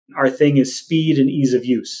our thing is speed and ease of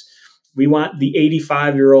use. We want the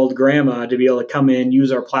 85-year-old grandma to be able to come in,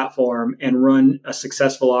 use our platform, and run a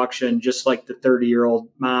successful auction just like the 30-year-old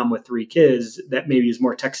mom with 3 kids that maybe is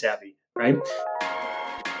more tech savvy, right?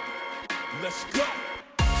 Let's go.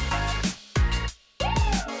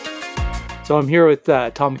 So I'm here with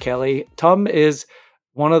Tom Kelly. Tom is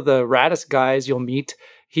one of the raddest guys you'll meet.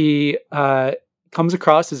 He comes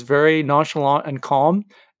across as very nonchalant and calm,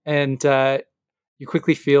 and you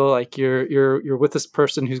quickly feel like you're with this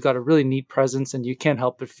person who's got a really neat presence, and you can't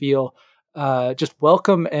help but feel just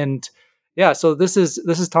welcome. And yeah, so this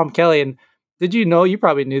is Tom Kelly. And did you know, you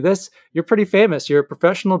probably knew this, you're pretty famous. You're a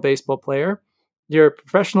professional baseball player. You're a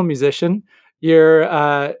professional musician. You're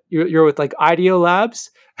with like IDEO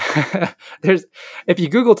Labs. There's, if you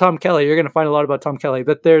Google Tom Kelly, you're going to find a lot about Tom Kelly.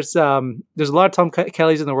 But there's a lot of Tom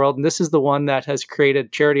Kellys in the world, and this is the one that has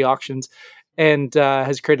created charity auctions and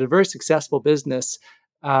has created a very successful business.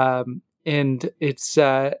 And it's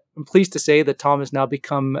I'm pleased to say that Tom has now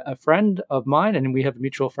become a friend of mine, and we have a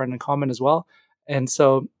mutual friend in common as well. And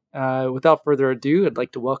so, without further ado, I'd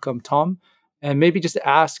like to welcome Tom, and maybe just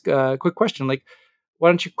ask a quick question, like, why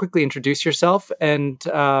don't you quickly introduce yourself and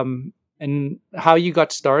how you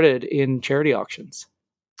got started in charity auctions?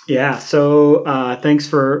 Yeah. So thanks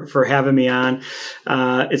for having me on.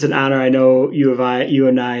 It's an honor. I know you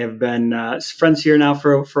and I have been friends here now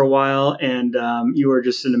for a while, and you are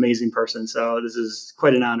just an amazing person. So this is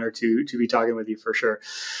quite an honor to be talking with you for sure.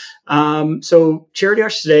 So Charity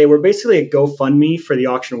Auctions Today, we're basically a GoFundMe for the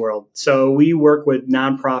auction world. So we work with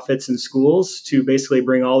nonprofits and schools to basically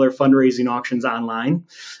bring all their fundraising auctions online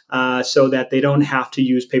so that they don't have to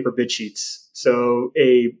use paper bid sheets. So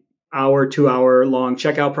a 2-hour long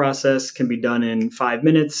checkout process can be done in 5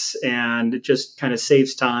 minutes, and it just kind of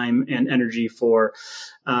saves time and energy for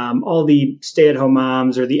all the stay-at-home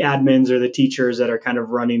moms or the admins or the teachers that are kind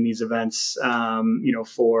of running these events,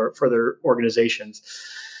 for their organizations.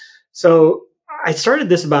 So I started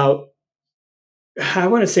this about, I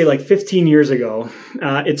want to say like 15 years ago.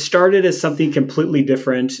 It started as something completely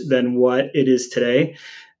different than what it is today.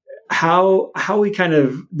 How we kind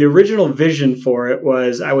of, the original vision for it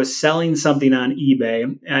was I was selling something on eBay,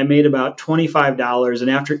 and I made about $25. And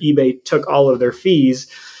after eBay took all of their fees,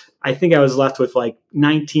 I think I was left with like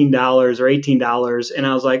 $19 or $18. And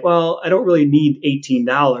I was like, well, I don't really need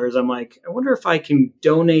 $18. I'm like, I wonder if I can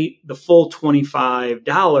donate the full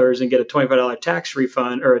 $25 and get a $25 tax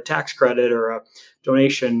refund or a tax credit or a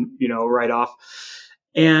donation, write off.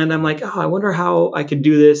 And I'm like, I wonder how I could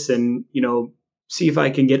do this and, see if I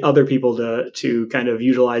can get other people to kind of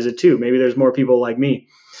utilize it too. Maybe there's more people like me.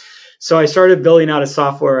 So I started building out a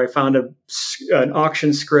software. I found an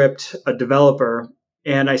auction script, a developer,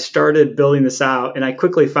 and I started building this out. And I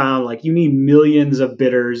quickly found like you need millions of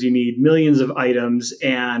bidders, you need millions of items,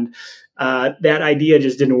 and that idea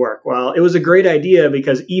just didn't work. Well, it was a great idea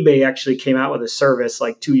because eBay actually came out with a service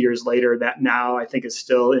like 2 years later that now I think is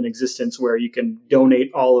still in existence, where you can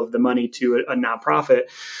donate all of the money to a nonprofit.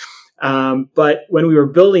 But when we were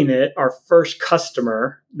building it, our first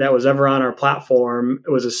customer that was ever on our platform, it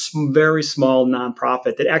was a very small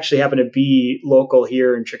nonprofit that actually happened to be local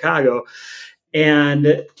here in Chicago.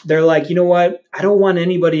 And they're like, you know what? I don't want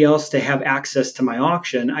anybody else to have access to my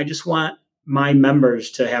auction. I just want my members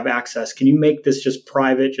to have access. Can you make this just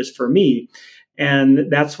private, just for me? And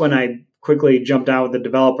that's when I quickly jumped out with the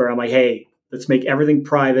developer. I'm like, hey, let's make everything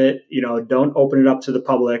private. Don't open it up to the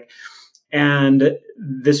public. And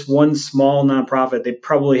this one small nonprofit, they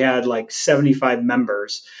probably had like 75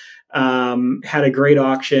 members, had a great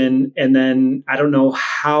auction. And then I don't know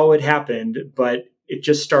how it happened, but it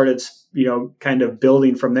just started, kind of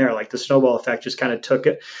building from there. Like the snowball effect just kind of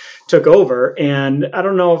took over. And I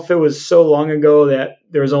don't know if it was so long ago that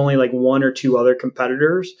there was only like 1 or 2 other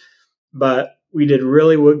competitors, but we did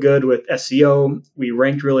really good with SEO. We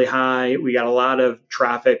ranked really high. We got a lot of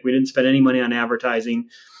traffic. We didn't spend any money on advertising.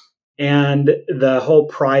 And the whole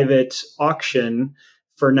private auction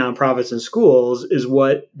for nonprofits and schools is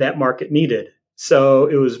what that market needed. So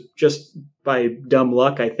it was just by dumb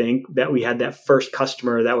luck, I think, that we had that first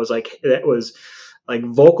customer that was like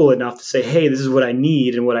vocal enough to say, hey, this is what I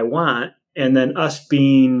need and what I want. And then us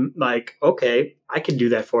being like, okay, I can do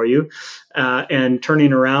that for you. And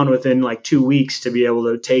turning around within like 2 weeks to be able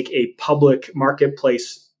to take a public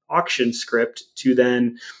marketplace auction script to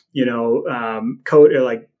then, code or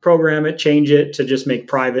like program it, change it to just make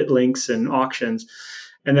private links and auctions.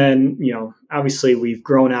 And then, obviously we've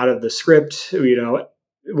grown out of the script.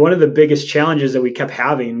 One of the biggest challenges that we kept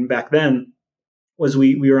having back then was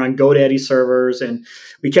we were on GoDaddy servers, and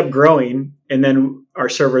we kept growing, and then our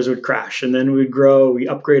servers would crash, and then we'd grow, we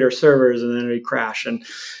upgrade our servers, and then we'd crash. And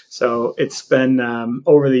so it's been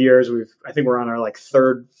over the years, I think we're on our like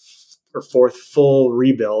third or fourth full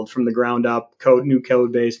rebuild from the ground up, new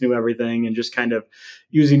code base, new everything, and just kind of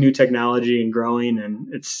using new technology and growing.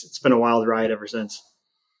 And it's been a wild ride ever since.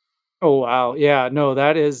 Oh wow. Yeah, no,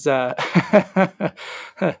 that is that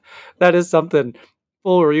is something.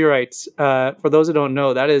 Full rewrites. For those who don't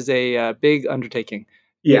know, that is a big undertaking.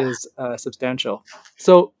 It Yeah. is substantial.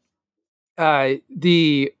 So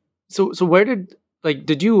the so where did like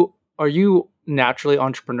did you are you naturally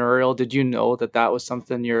entrepreneurial? Did you know that that was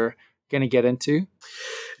something you're going to get into?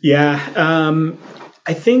 Yeah,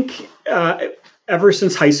 I think ever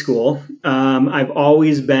since high school, I've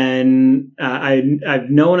always been. I've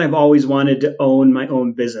known I've always wanted to own my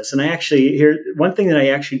own business, and I actually here one thing that I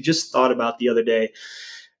actually just thought about the other day.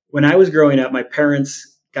 When I was growing up, my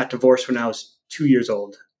parents got divorced when I was 2 years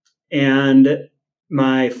old, and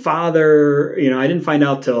my father, I didn't find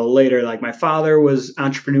out till later. Like my father was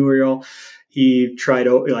entrepreneurial. He tried,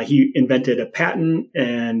 like he invented a patent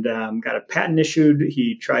and got a patent issued.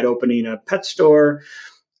 He tried opening a pet store,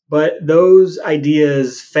 but those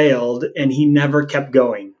ideas failed, and he never kept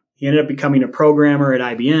going. He ended up becoming a programmer at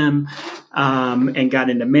IBM, and got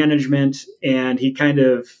into management. And he kind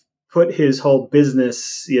of put his whole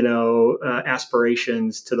business,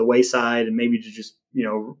 aspirations to the wayside, and maybe to just,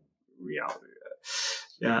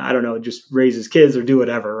 I don't know, just raise his kids or do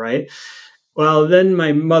whatever, right? Well, then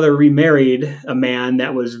my mother remarried a man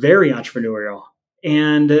that was very entrepreneurial,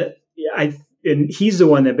 and I and he's the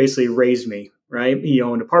one that basically raised me. Right? He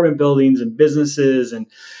owned apartment buildings and businesses, and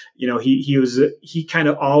he kind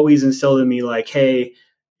of always instilled in me like, hey,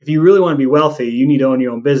 if you really want to be wealthy, you need to own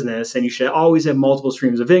your own business, and you should always have multiple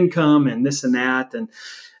streams of income and this and that. And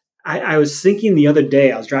I was thinking the other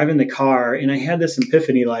day, I was driving the car, and I had this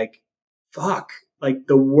epiphany, like, fuck, like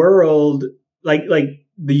the world, like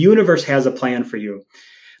the universe has a plan for you.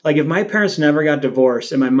 Like if my parents never got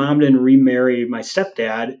divorced and my mom didn't remarry my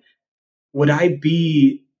stepdad, would I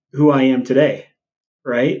be who I am today?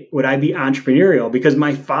 Right? Would I be entrepreneurial? Because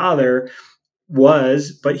my father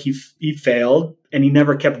was, but he failed and he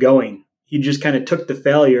never kept going. He just kind of took the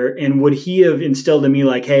failure. And would he have instilled in me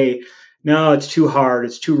like, hey, no, it's too hard,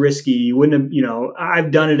 it's too risky. You wouldn't have,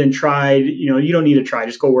 I've done it and tried, you don't need to try,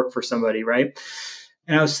 just go work for somebody, right?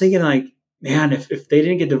 And I was thinking like, man, if they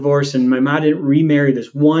didn't get divorced and my mom didn't remarry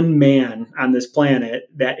this one man on this planet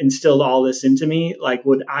that instilled all this into me, like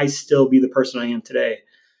would I still be the person I am today?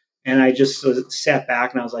 And I just sat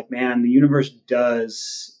back and I was like, man, the universe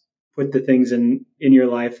does put the things in your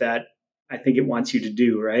life that I think it wants you to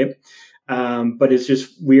do, right? But it's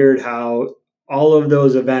just weird how all of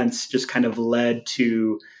those events just kind of led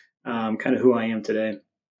to kind of who I am today.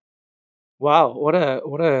 Wow, what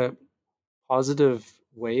a positive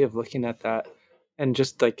way of looking at that. And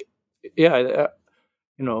just like yeah,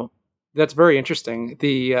 you know, that's very interesting.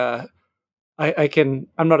 The I can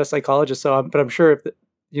I'm not a psychologist, so but I'm sure if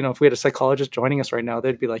if we had a psychologist joining us right now,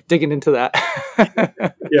 they'd be like digging into that.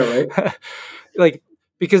 Yeah, right. Like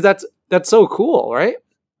because that's so cool, right?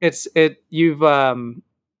 It you've so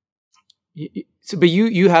but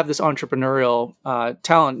you have this entrepreneurial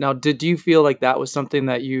talent. Now, did you feel like that was something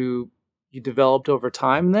that you developed over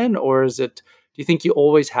time then, or is it do you think you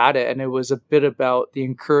always had it and it was a bit about the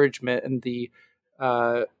encouragement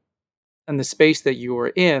uh and the space that you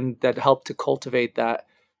were in that helped to cultivate that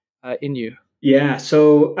in you? Yeah.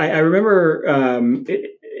 So I remember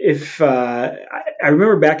if I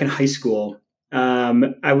remember back in high school,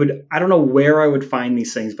 I don't know where I would find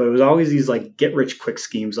these things, but it was always these like get rich quick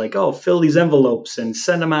schemes, like, oh, fill these envelopes and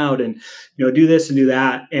send them out and, do this and do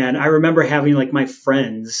that. And I remember having like my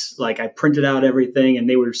friends, like I printed out everything and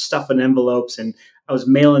they were stuffing envelopes and I was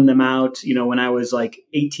mailing them out, when I was like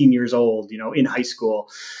 18 years old, in high school.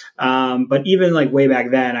 But even like way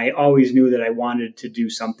back then, I always knew that I wanted to do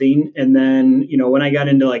something. And then, when I got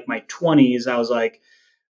into like my 20s, I was like,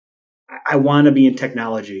 I want to be in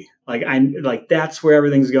technology. Like I'm like that's where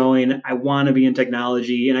everything's going. I want to be in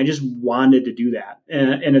technology, and I just wanted to do that.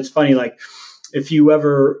 And it's funny, like if you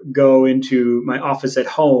ever go into my office at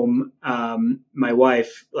home, my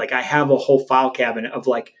wife, like I have a whole file cabinet of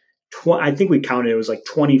like I think we counted it was like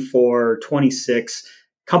 24, 26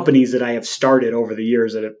 companies that I have started over the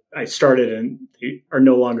years that I started and are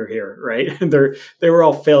no longer here, right? They were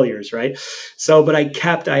all failures, right? So, but I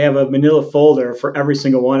have a manila folder for every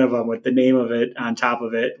single one of them with the name of it on top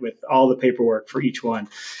of it with all the paperwork for each one.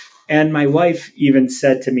 And my wife even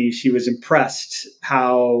said to me, she was impressed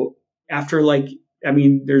how after like I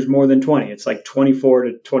mean, there's more than 20. It's like 24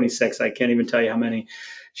 to 26. I can't even tell you how many.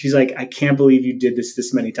 She's like, I can't believe you did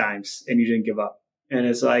this many times and you didn't give up. And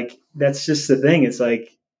it's like, that's just the thing. It's like,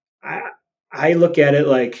 I, I look at it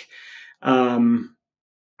like, um,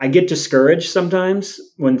 I get discouraged sometimes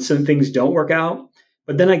when some things don't work out,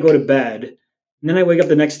 but then I go to bed and then I wake up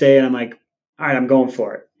the next day and I'm like, all right, I'm going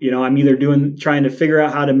for it. I'm either trying to figure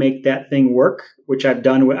out how to make that thing work, which I've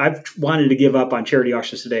done. I've wanted to give up on charity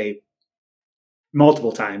auctions today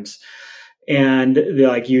multiple times. And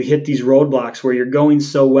like you hit these roadblocks where you're going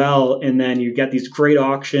so well, and then you get these great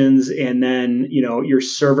auctions, and then your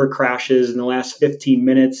server crashes in the last 15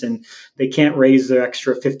 minutes, and they can't raise their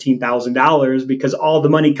extra $15,000 because all the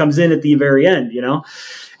money comes in at the very end,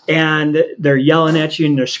 and they're yelling at you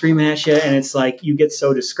and they're screaming at you, and it's like you get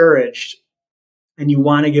so discouraged and you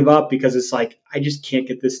want to give up because it's like I just can't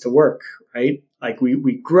get this to work, right? Like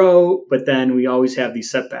we grow, but then we always have these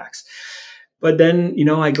setbacks. But then,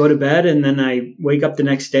 I go to bed and then I wake up the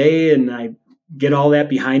next day and I get all that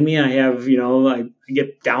behind me. I have, I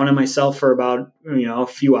get down on myself for about, a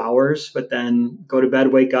few hours, but then go to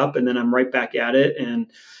bed, wake up, and then I'm right back at it.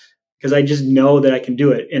 And because I just know that I can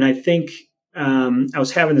do it. And I think I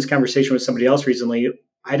was having this conversation with somebody else recently.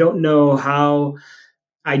 I don't know how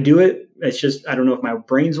I do it. It's just, I don't know if my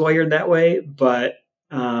brain's wired that way, but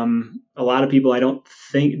a lot of people, I don't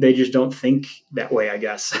think they just don't think that way, I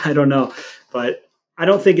guess. I don't know, but I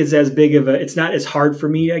don't think it's as big of it's not as hard for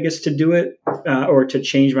me, I guess, to do it or to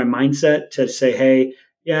change my mindset to say, hey,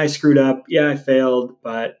 yeah, I screwed up. Yeah, I failed,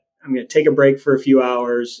 but I'm going to take a break for a few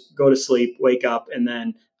hours, go to sleep, wake up, and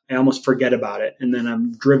then I almost forget about it. And then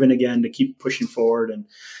I'm driven again to keep pushing forward and,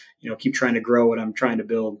 keep trying to grow what I'm trying to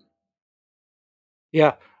build.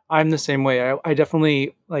 Yeah, I'm the same way. I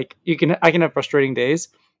definitely like I can have frustrating days.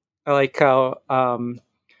 I like how uh,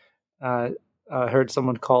 I heard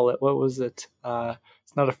someone call it, what was it?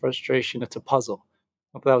 It's not a frustration, it's a puzzle.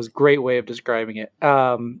 I thought that was a great way of describing it.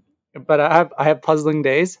 But I have puzzling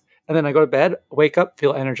days, and then I go to bed, wake up,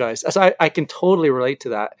 feel energized. So I can totally relate to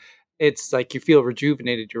that. It's like you feel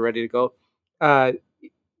rejuvenated, you're ready to go. Uh,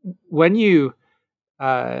 when you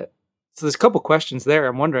so there's a couple questions there.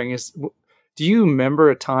 I'm wondering do you remember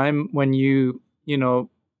a time when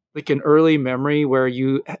like an early memory where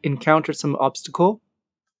you encountered some obstacle?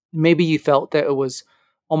 Maybe you felt that it was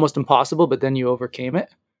almost impossible, but then you overcame it?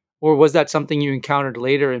 Or was that something you encountered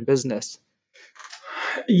later in business?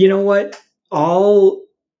 You know what? All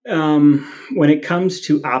when it comes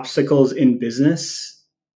to obstacles in business,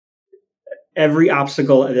 every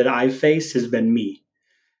obstacle that I've faced has been me.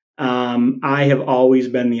 I have always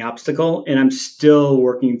been the obstacle, and I'm still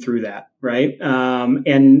working through that, right?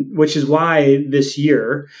 And which is why this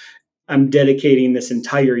year I'm dedicating this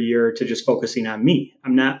entire year to just focusing on me.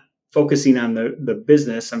 I'm not focusing on the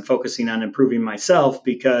business. I'm focusing on improving myself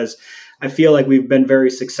because I feel like we've been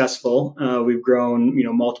very successful. We've grown,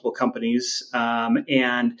 multiple companies,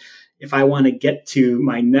 and if I want to get to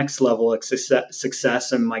my next level of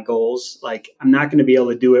success and my goals, like I'm not going to be able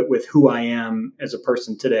to do it with who I am as a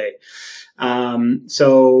person today.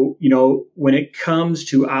 So, when it comes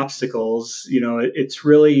to obstacles, it's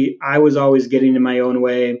really, I was always getting in my own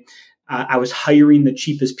way. I was hiring the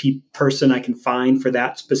cheapest person I can find for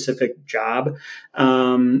that specific job.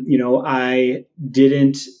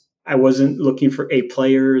 I wasn't looking for A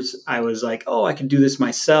players. I was like, oh, I can do this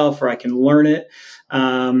myself or I can learn it.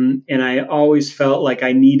 And I always felt like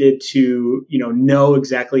I needed to, know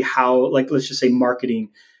exactly how, like, let's just say marketing.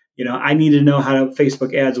 I needed to know how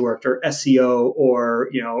Facebook ads worked or SEO or,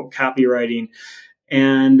 copywriting.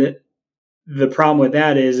 And the problem with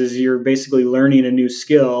that is you're basically learning a new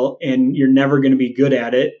skill and you're never going to be good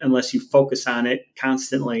at it unless you focus on it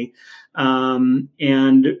constantly.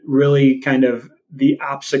 And really kind of the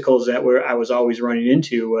obstacles that I was always running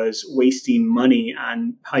into was wasting money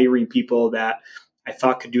on hiring people that I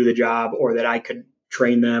thought could do the job or that I could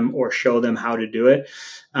train them or show them how to do it.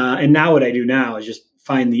 And now what I do now is just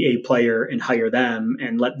find the A player and hire them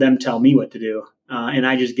and let them tell me what to do. And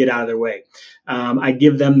I just get out of their way. I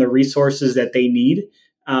give them the resources that they need,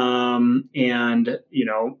 and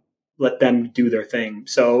let them do their thing.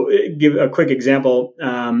 So, give a quick example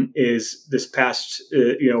is this past,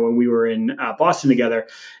 when we were in Boston together,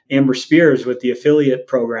 Amber Spears with the affiliate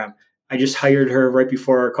program. I just hired her right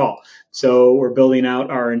before our call. So we're building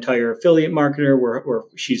out our entire affiliate marketer.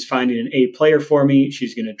 She's finding an A player for me.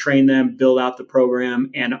 She's going to train them, build out the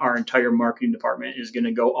program, and our entire marketing department is going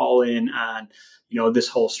to go all in on this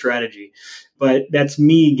whole strategy. But that's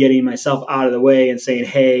me getting myself out of the way and saying,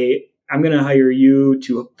 hey, I'm going to hire you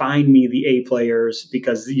to find me the A players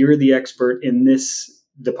because you're the expert in this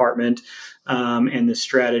department and the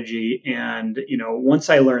strategy. And, once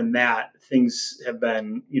I learned that, things have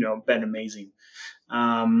been amazing.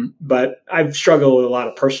 But I've struggled with a lot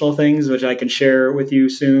of personal things, which I can share with you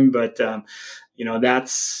soon. But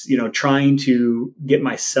that's trying to get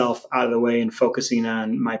myself out of the way and focusing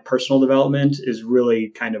on my personal development is really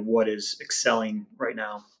kind of what is excelling right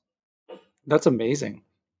now. That's amazing.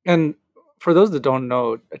 And for those that don't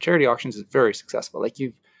know, a charity auctions is very successful. Like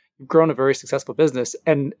you've grown a very successful business,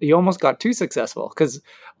 and you almost got too successful because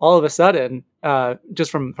all of a sudden, just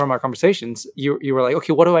from our conversations, you were like,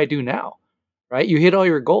 okay, what do I do now? Right? You hit all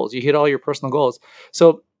your goals, you hit all your personal goals.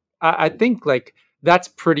 So I think like that's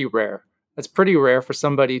pretty rare. That's pretty rare for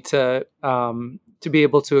somebody to be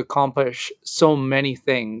able to accomplish so many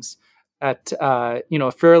things at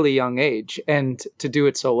a fairly young age and to do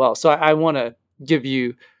it so well. So I want to give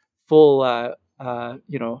you full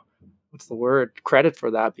what's the word, credit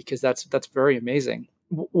for that, because that's very amazing.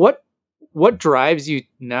 What drives you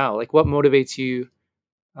now? Like what motivates you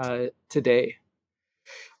today?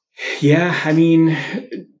 Yeah, I mean,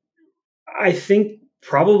 I think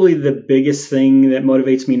probably the biggest thing that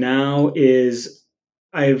motivates me now is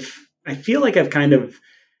I feel like I've kind of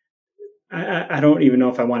I don't even know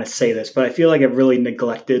if I want to say this, but I feel like I've really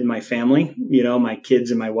neglected my family, my kids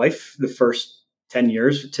and my wife, the first 10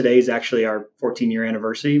 years. Today is actually our 14-year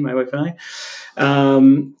anniversary, my wife and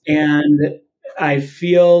I. And I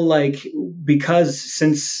feel like because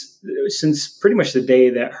since pretty much the day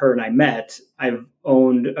that her and I met, I've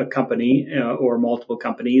owned a company or multiple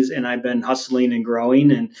companies, and I've been hustling and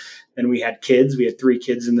growing. And then we had kids. We had three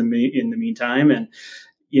kids in the meantime, and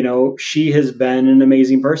she has been an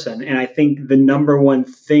amazing person. And I think the number one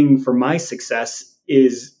thing for my success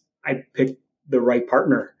is I picked the right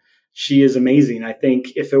partner. She is amazing. I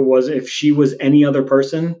think if she was any other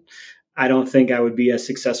person, I don't think I would be as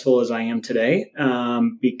successful as I am today,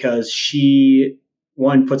 because she,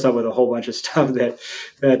 one, puts up with a whole bunch of stuff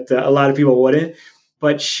that a lot of people wouldn't,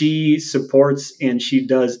 but she supports and she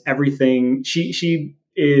does everything. She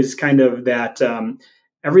is kind of that,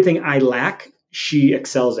 everything I lack, she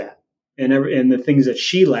excels at. And the things that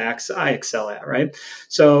she lacks, I excel at, right?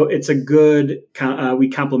 So it's a good, we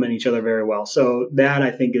complement each other very well. So that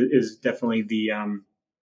I think is definitely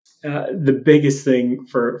the biggest thing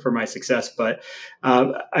for my success. But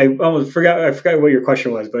I almost forgot. I forgot what your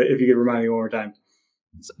question was. But if you could remind me one more time.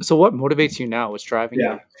 So what motivates you now? What's driving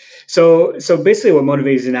Yeah. you? So basically, what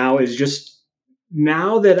motivates me now is just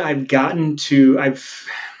now that I've gotten to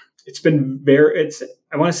it's been very it's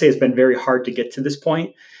I want to say it's been very hard to get to this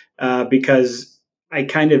point, because I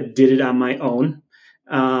kind of did it on my own.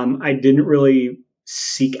 I didn't really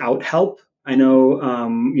seek out help. I know,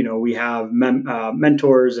 we have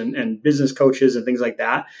mentors and business coaches and things like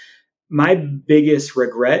that. My biggest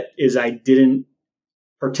regret is I didn't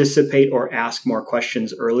participate or ask more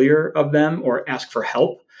questions earlier of them or ask for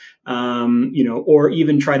help, or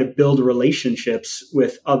even try to build relationships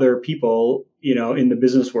with other people, in the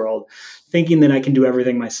business world. Thinking that I can do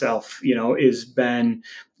everything myself, has been,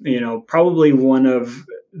 probably one of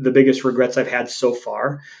the biggest regrets I've had so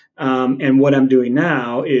far. And what I'm doing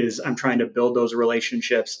now is I'm trying to build those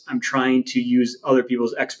relationships. I'm trying to use other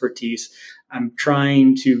people's expertise. I'm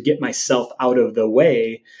trying to get myself out of the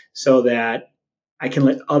way so that I can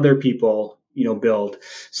let other people, build.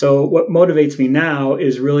 So what motivates me now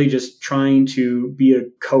is really just trying to be a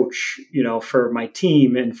coach, for my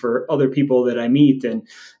team and for other people that I meet. And,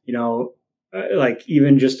 like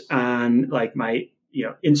even just on like my,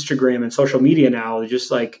 Instagram and social media now,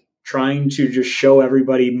 just like trying to just show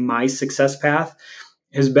everybody my success path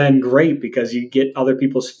has been great because you get other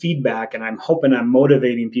people's feedback, and I'm hoping I'm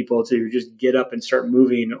motivating people to just get up and start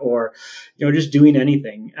moving, or just doing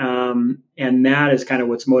anything. And that is kind of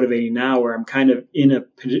what's motivating now, where I'm kind of in a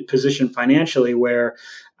position financially where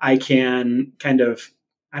I can kind of,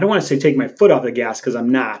 I don't want to say take my foot off the gas, because I'm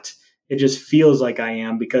not. It just feels like I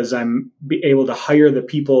am, because I'm able to hire the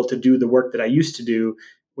people to do the work that I used to do,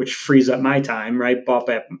 which frees up my time, right? Bought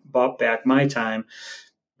back my time.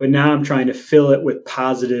 But now I'm trying to fill it with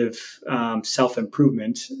positive, self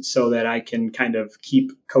improvement, so that I can kind of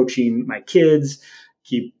keep coaching my kids,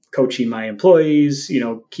 keep coaching my employees,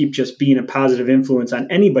 keep just being a positive influence on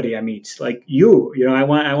anybody I meet, like you. I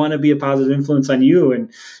want to be a positive influence on you,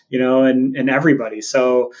 and and everybody.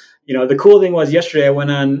 So the cool thing was yesterday I went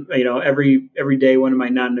on, every day one of my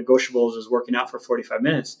non-negotiables is working out for 45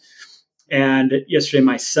 minutes. And yesterday,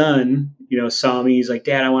 my son, saw me. He's like,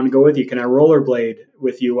 "Dad, I want to go with you. Can I rollerblade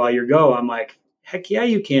with you while you go?" I'm like, "Heck yeah,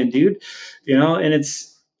 you can, dude." And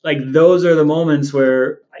it's like those are the moments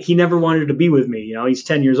where he never wanted to be with me. He's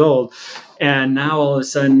 10 years old. And now all of a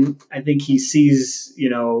sudden, I think he sees,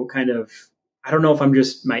 kind of, I don't know if I'm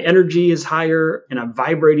just, my energy is higher and I'm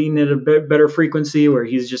vibrating at a bit better frequency where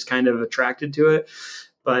he's just kind of attracted to it.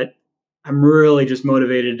 But I'm really just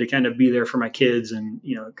motivated to kind of be there for my kids and,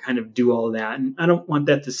 kind of do all of that. And I don't want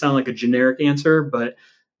that to sound like a generic answer, but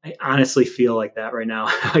I honestly feel like that right now.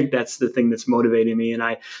 Like that's the thing that's motivating me. And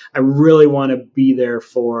I really want to be there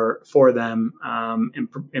for them,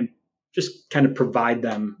 and just kind of provide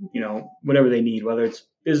them, whatever they need, whether it's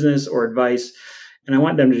business or advice. And I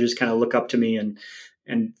want them to just kind of look up to me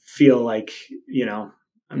and feel like,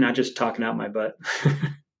 I'm not just talking out my butt.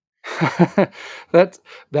 That's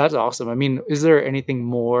that's awesome. I mean, is there anything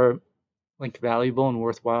more like valuable and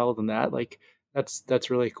worthwhile than that? Like that's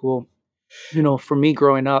really cool. For me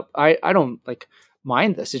growing up, I don't like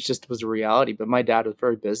mind this. It just was a reality. But my dad was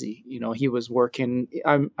very busy. He was working.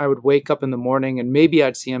 I would wake up in the morning and maybe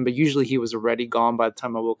I'd see him, but usually he was already gone by the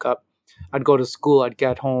time I woke up. I'd go to school. I'd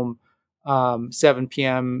get home 7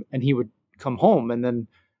 p.m. and he would come home, and then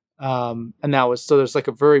and that was so. There's like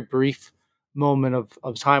a very brief moment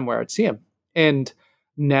of time where I'd see him, and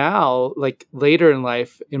now like later in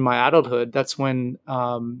life in my adulthood, that's when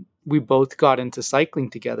we both got into cycling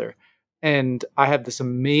together, and I have this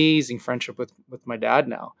amazing friendship with my dad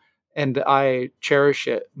now, and I cherish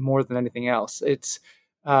it more than anything else. It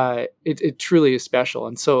truly is special,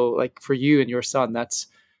 and so like for you and your son, that's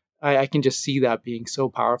I can just see that being so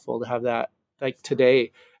powerful to have that like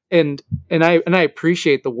today, and and I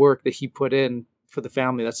appreciate the work that he put in for the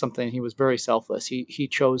family. That's something he was very selfless. He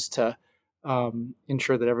chose to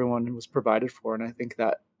ensure that everyone was provided for, and I think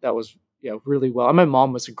that was really well. And my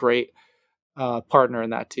mom was a great partner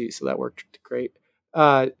in that too, so that worked great.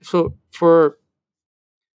 So for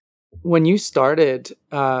when you started,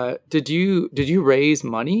 did you raise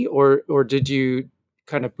money or did you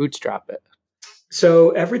kind of bootstrap it? So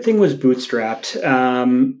everything was bootstrapped.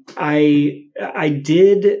 I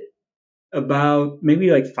did about maybe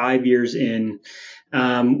like 5 years in,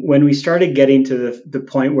 when we started getting to the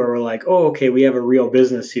point where we're like, oh, okay, we have a real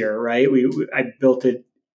business here, right? I built it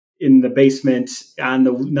in the basement on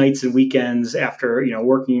the nights and weekends after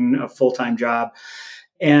working a full-time job.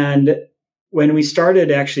 And when we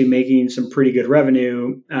started actually making some pretty good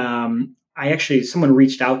revenue, someone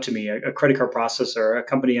reached out to me, a credit card processor, a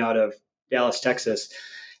company out of Dallas, Texas,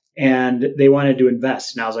 and they wanted to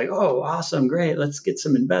invest. And I was like, oh, awesome, great, let's get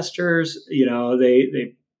some investors.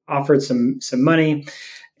 They offered some money,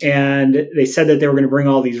 and they said that they were going to bring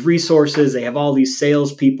all these resources. They have all these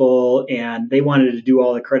salespeople, and they wanted to do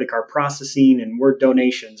all the credit card processing, and we're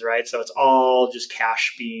donations, right? So it's all just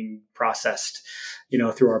cash being processed,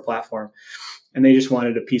 through our platform. And they just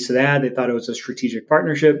wanted a piece of that. They thought it was a strategic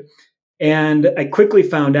partnership. And I quickly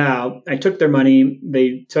found out, I took their money.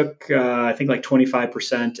 They took, I think, like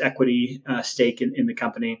 25% equity stake in the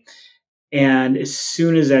company. And as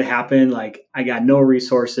soon as that happened, like I got no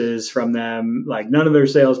resources from them. Like none of their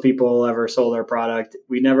salespeople ever sold our product.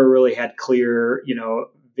 We never really had clear,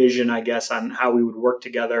 vision, I guess, on how we would work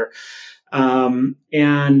together. And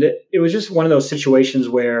it was just one of those situations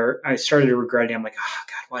where I started regretting. I'm like, oh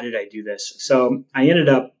God, why did I do this? So I ended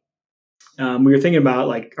up, we were thinking about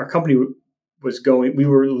like our company we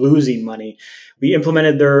were losing money. We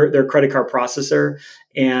implemented their credit card processor,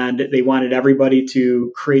 and they wanted everybody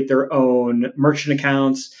to create their own merchant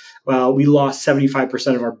accounts. Well, we lost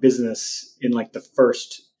 75% of our business in like the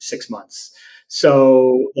first 6 months.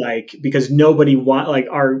 So like, because nobody like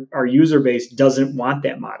our user base doesn't want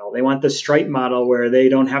that model. They want the Stripe model where they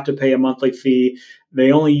don't have to pay a monthly fee.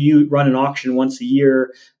 They only run an auction once a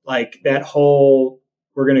year. Like that whole,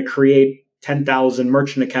 we're going to create 10,000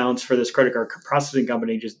 merchant accounts for this credit card processing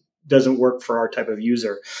company just doesn't work for our type of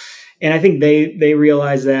user. And I think they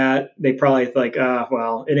realize that. They probably like,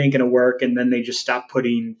 well, it ain't going to work. And then they just stop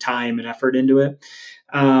putting time and effort into it.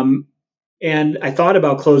 And I thought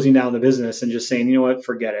about closing down the business and just saying, you know what,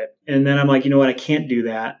 forget it. And then I'm like, you know what, I can't do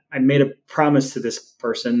that. I made a promise to this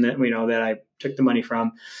person that, that I took the money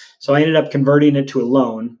from. So I ended up converting it to a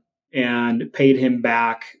loan and paid him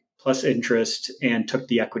back plus interest and took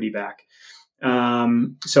the equity back.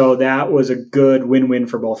 So that was a good win-win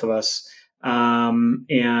for both of us. And,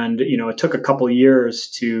 it took a couple of years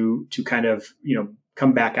to kind of,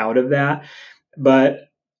 come back out of that. But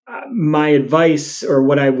my advice or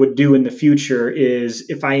what I would do in the future is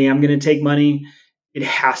if I am going to take money, it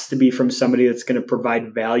has to be from somebody that's going to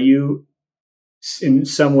provide value in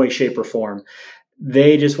some way, shape, or form.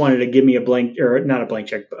 They just wanted to give me a blank, or not a blank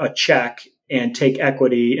check, a check, and take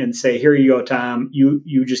equity and say, here you go, Tom,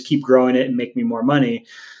 you just keep growing it and make me more money.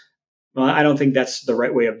 Well, I don't think that's the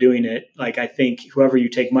right way of doing it. Like, I think whoever you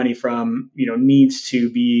take money from, needs to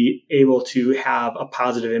be able to have a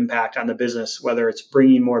positive impact on the business, whether it's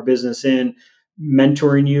bringing more business in,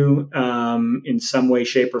 mentoring you in some way,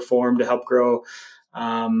 shape, or form to help grow,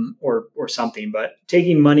 or something. But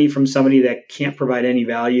taking money from somebody that can't provide any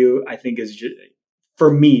value, I think is just,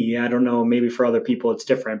 for me. I don't know. Maybe for other people it's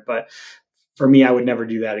different, but for me, I would never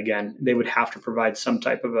do that again. They would have to provide some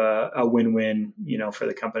type of a win-win, for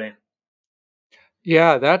the company.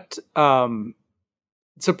 Yeah, that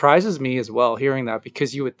surprises me as well hearing that,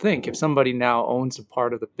 because you would think if somebody now owns a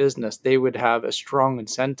part of the business, they would have a strong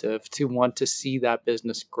incentive to want to see that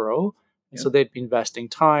business grow. And so Yep. they'd be investing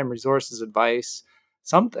time, resources, advice,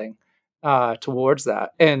 something towards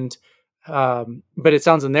that. And but it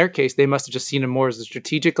sounds in their case they must have just seen it more as a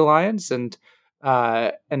strategic alliance, and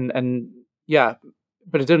yeah,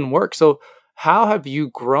 but it didn't work. So how have you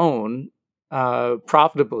grown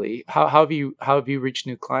profitably? How have you reached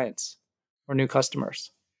new clients or new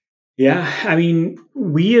customers? Yeah, I mean,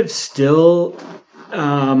 we have still,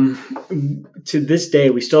 um, to this day,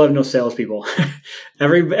 we still have no salespeople.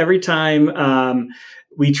 Every time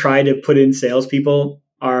we try to put in salespeople,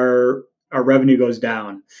 our revenue goes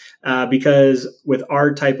down because with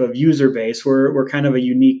our type of user base, we're kind of a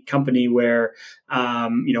unique company where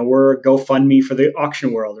we're a GoFundMe for the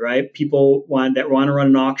auction world, right? People want to run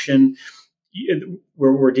an auction.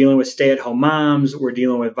 We're dealing with stay-at-home moms, we're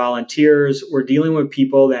dealing with volunteers, we're dealing with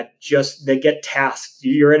people that get tasked.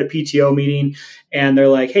 You're at a PTO meeting and they're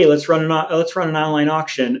like, hey, let's run an online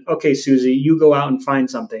auction. Okay, Susie, you go out and find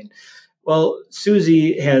something. Well,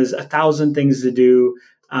 Susie has 1,000 things to do.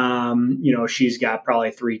 She's got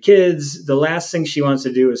probably 3 kids. The last thing she wants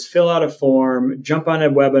to do is fill out a form, jump on a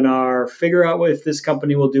webinar, figure out if this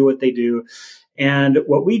company will do what they do. And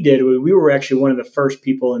what we did was we were actually one of the first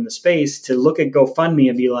people in the space to look at GoFundMe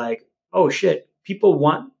and be like, oh shit, people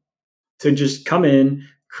want to just come in,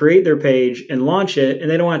 create their page and launch it, and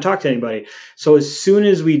they don't want to talk to anybody. So as soon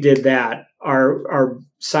as we did that, our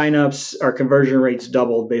signups, our conversion rates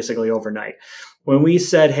doubled basically overnight. When we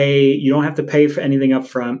said, hey, you don't have to pay for anything up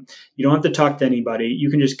front, you don't have to talk to anybody, you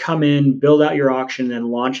can just come in, build out your auction, and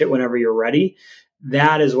launch it whenever you're ready.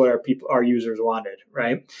 That is what our users wanted,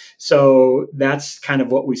 right? So that's kind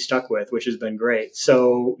of what we stuck with, which has been great.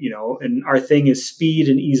 So, and our thing is speed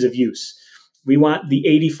and ease of use. We want the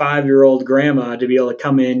 85-year-old grandma to be able to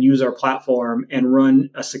come in, use our platform, and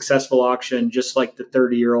run a successful auction just like the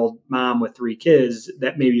 30-year-old mom with 3 kids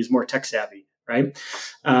that maybe is more tech savvy, right?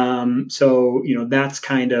 So, that's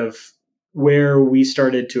kind of where we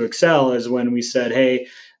started to excel, is when we said, hey,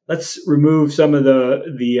 let's remove some of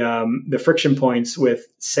the friction points with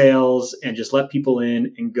sales and just let people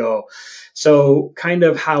in and go. So kind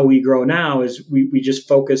of how we grow now is we just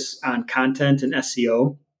focus on content and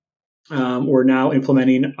SEO. We're now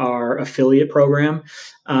implementing our affiliate program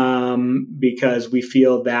because we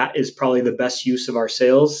feel that is probably the best use of our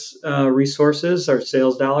sales resources, our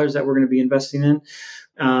sales dollars that we're going to be investing in,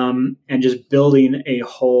 and just building a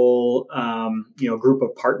whole group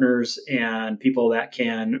of partners and people that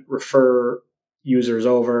can refer users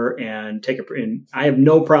over and take a. And I have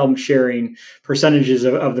no problem sharing percentages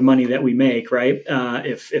of the money that we make, right?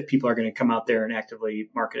 If people are going to come out there and actively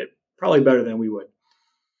market it, probably better than we would.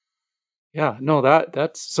 Yeah, no,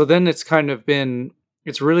 that's so then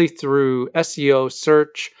it's really through SEO,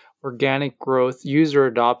 search, organic growth, user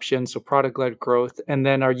adoption, so product led growth. And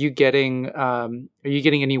then are you getting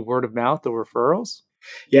any word of mouth or referrals?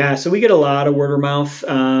 Yeah, so we get a lot of word of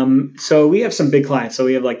mouth. So we have some big clients. So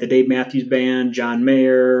we have like the Dave Matthews Band, John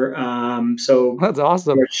Mayer. So That's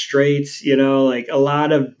awesome. George Straits, like a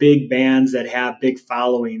lot of big bands that have big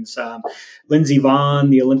followings. Lindsey Vonn,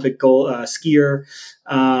 the Olympic gold skier.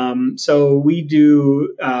 So we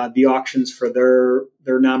do the auctions for their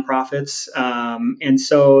nonprofits. And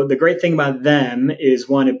so the great thing about them is,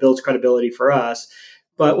 one, it builds credibility for us.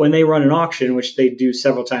 But when they run an auction, which they do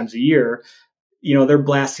several times a year, they're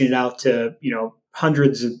blasting it out to,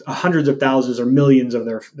 hundreds of thousands or millions of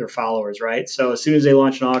their followers, right? So as soon as they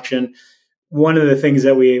launch an auction, one of the things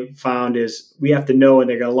that we found is we have to know when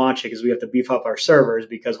they're going to launch it, because we have to beef up our servers,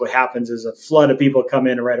 because what happens is a flood of people come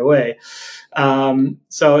in right away.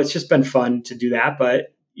 So it's just been fun to do that.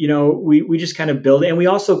 But, we just kind of build it. And we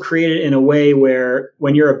also create it in a way where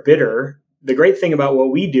when you're a bidder, the great thing about what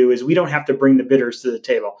we do is we don't have to bring the bidders to the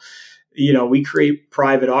table. We create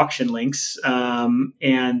private auction links,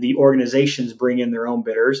 and the organizations bring in their own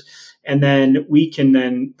bidders. And then we can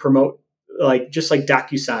then promote, just like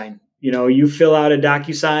DocuSign. You fill out a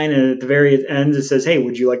DocuSign, and at the very end, it says, "Hey,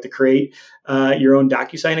 would you like to create your own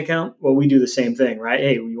DocuSign account?" Well, we do the same thing, right?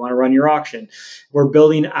 Hey, you want to run your auction? We're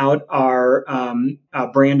building out our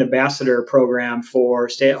brand ambassador program for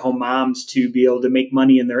stay-at-home moms to be able to make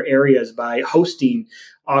money in their areas by hosting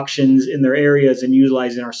auctions in their areas and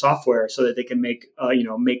utilizing our software so that they can make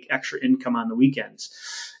extra income on the weekends.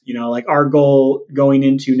 Like our goal going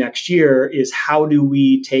into next year is, how do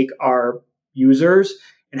we take our users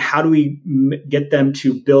and how do we get them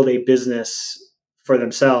to build a business for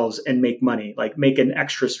themselves and make money, like make an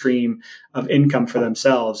extra stream of income for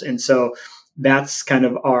themselves. And so that's kind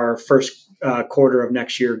of our first quarter of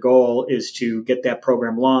next year goal, is to get that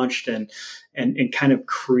program launched and kind of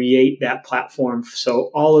create that platform. So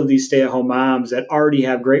all of these stay-at-home moms that already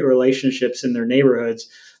have great relationships in their neighborhoods,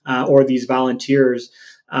 or these volunteers,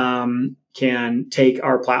 can take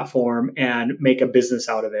our platform and make a business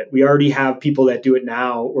out of it. We already have people that do it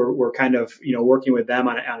now. We're kind of working with them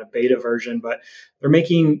on a beta version, but they're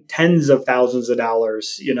making tens of thousands of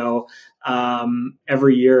dollars,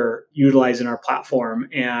 every year utilizing our platform.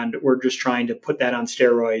 And we're just trying to put that on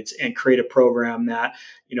steroids and create a program that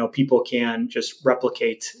people can just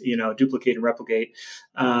duplicate and replicate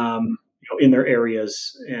in their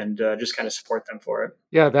areas, and just kind of support them for it.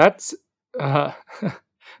 Yeah, uh,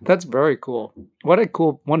 that's very cool. What a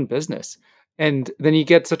cool one business. And then you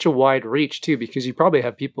get such a wide reach too, because you probably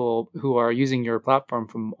have people who are using your platform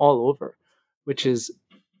from all over, which is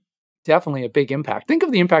definitely a big impact. Think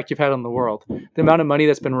of the impact you've had on the world, the amount of money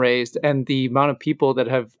that's been raised, and the amount of people that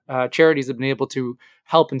have charities have been able to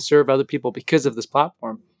help and serve other people because of this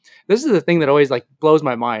platform. This is the thing that always like blows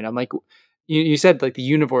my mind. I'm like, you said like the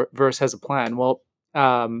universe has a plan. Well,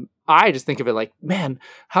 I just think of it like, man,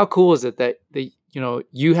 how cool is it that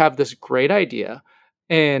you have this great idea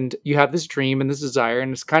and you have this dream and this desire,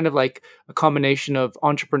 and it's kind of like a combination of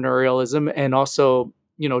entrepreneurialism and also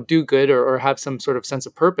do good, or have some sort of sense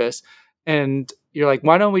of purpose. And you're like,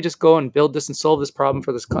 why don't we just go and build this and solve this problem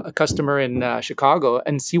for this customer in Chicago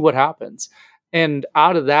and see what happens? And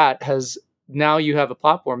out of that has, now you have a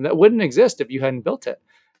platform that wouldn't exist if you hadn't built it.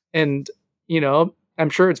 And I'm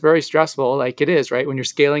sure it's very stressful, like it is, right? When you're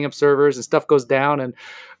scaling up servers and stuff goes down, and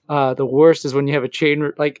the worst is when you have a chain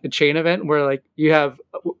event where like you have,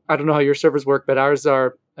 I don't know how your servers work, but ours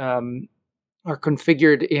are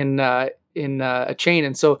configured in a chain,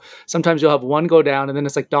 and so sometimes you'll have one go down, and then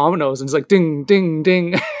it's like dominoes, and it's like ding, ding,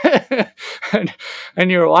 ding,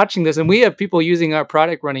 and you're watching this, and we have people using our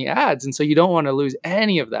product running ads, and so you don't want to lose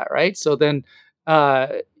any of that, right? So then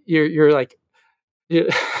you're like, you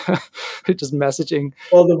just messaging.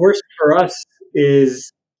 Well, the worst for us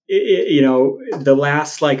is, the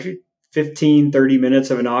last like 15, 30 minutes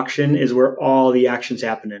of an auction is where all the action's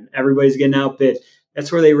happening. Everybody's getting outbid.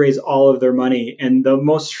 That's where they raise all of their money. And the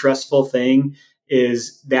most stressful thing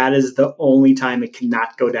is that is the only time it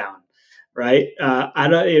cannot go down. Right? I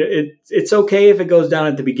don't. It's okay if it goes down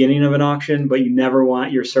at the beginning of an auction, but you never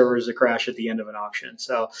want your servers to crash at the end of an auction.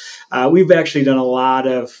 So we've actually done a lot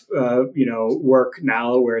of work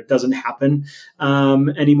now where it doesn't happen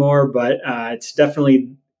anymore. But it's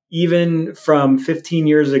definitely, even from 15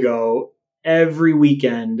 years ago, every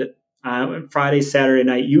weekend, Friday, Saturday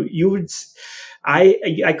night, you would.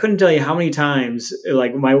 I couldn't tell you how many times,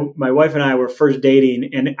 like my wife and I were first dating,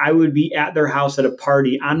 and I would be at their house at a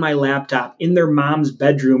party on my laptop in their mom's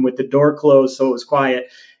bedroom with the door closed so it was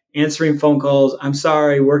quiet, answering phone calls. I'm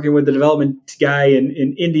sorry, working with the development guy in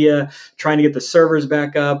India, trying to get the servers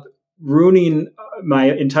back up, ruining my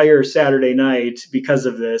entire Saturday night because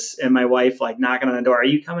of this. And my wife like knocking on the door, "Are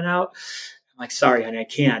you coming out?" I'm like, "Sorry, honey, I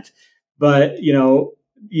can't." But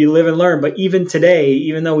you live and learn. But even today,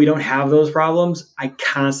 even though we don't have those problems, I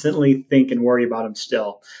constantly think and worry about them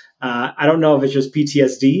still. I don't know if it's just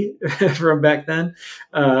PTSD from back then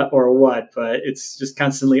or what, but it's just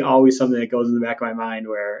constantly always something that goes in the back of my mind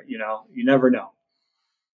where, you never know.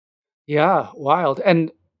 Yeah, wild.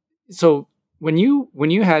 And so when you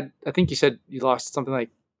had, I think you said you lost something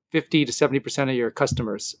like 50 to 70% of your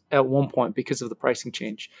customers at one point because of the pricing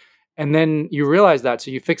change, and then you realized that,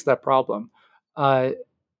 so you fixed that problem. Uh,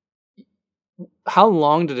 how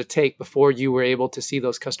long did it take before you were able to see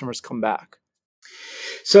those customers come back?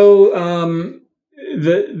 So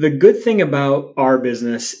the good thing about our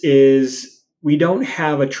business is we don't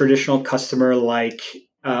have a traditional customer like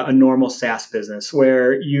a normal SaaS business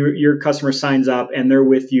where your customer signs up and they're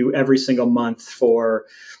with you every single month for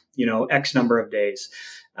X number of days.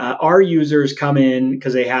 Our users come in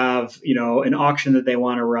because they have an auction that they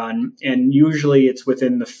want to run, and usually it's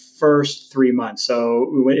within the first 3 months. So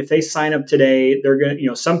if they sign up today, they're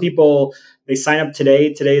gonna some people, they sign up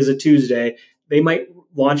today. Today is a Tuesday. They might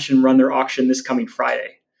launch and run their auction this coming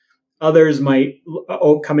Friday. Others might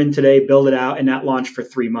come in today, build it out, and not launch for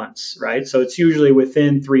 3 months, right? So it's usually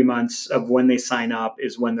within 3 months of when they sign up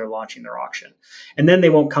is when they're launching their auction. And then they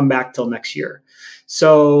won't come back till next year.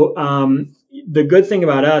 So the good thing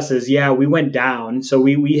about us is, yeah, we went down. So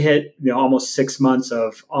we hit almost 6 months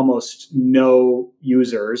of almost no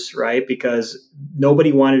users, right? Because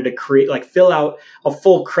nobody wanted to fill out a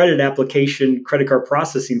full credit application, credit card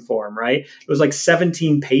processing form, right? It was like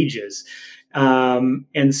 17 pages.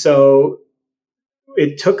 And so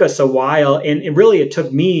it took us a while, and it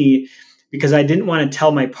took me, because I didn't want to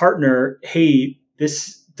tell my partner, hey,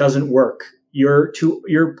 this doesn't work. Your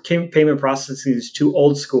payment processing is too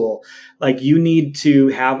old school. Like, you need to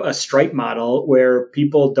have a Stripe model where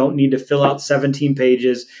people don't need to fill out 17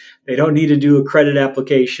 pages. They don't need to do a credit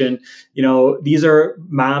application. These are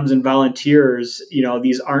moms and volunteers.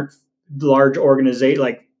 These aren't large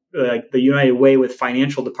organizations like the United Way with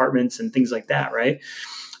financial departments and things like that, right?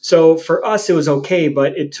 So for us, it was okay,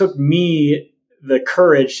 but it took me the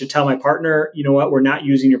courage to tell my partner, you know what, we're not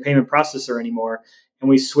using your payment processor anymore. And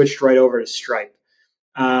we switched right over to Stripe.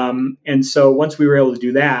 And so once we were able to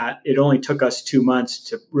do that, it only took us 2 months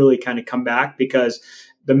to really kind of come back, because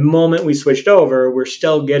the moment we switched over, we're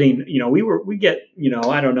still getting, we get,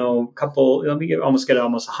 I don't know, almost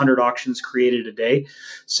 100 auctions created a day.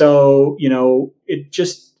 So,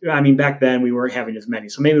 back then we weren't having as many.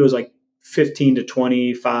 So maybe it was like 15 to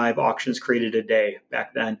 25 auctions created a day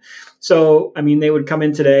back then. So, they would come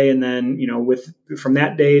in today, and then, from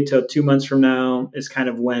that day to 2 months from now is kind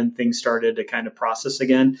of when things started to kind of process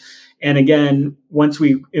again. And again, once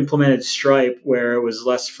we implemented Stripe, where it was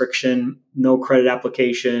less friction, no credit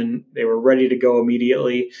application, they were ready to go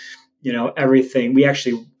immediately, everything, we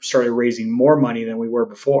actually started raising more money than we were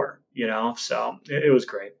before, so it was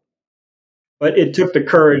great. But it took the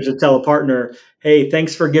courage to tell a partner, hey,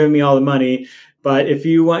 thanks for giving me all the money, but if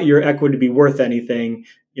you want your equity to be worth anything,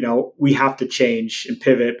 we have to change and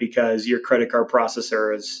pivot, because your credit card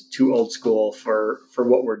processor is too old school for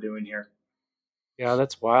what we're doing here. Yeah,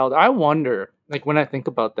 that's wild. I wonder, like, when I think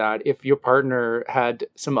about that, if your partner had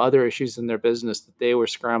some other issues in their business that they were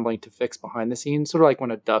scrambling to fix behind the scenes, sort of like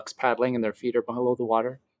when a duck's paddling and their feet are below the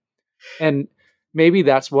water. And maybe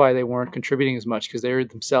that's why they weren't contributing as much, because they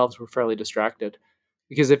themselves were fairly distracted.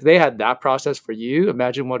 Because if they had that process for you,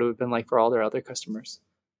 imagine what it would have been like for all their other customers.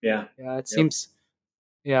 Yeah. Yeah, it Yep. seems,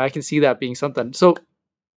 yeah, I can see that being something. So,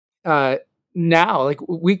 uh, now, like,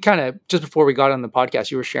 we kind of, just before we got on the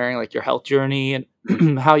podcast, you were sharing like your health journey and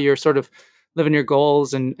how you're sort of living your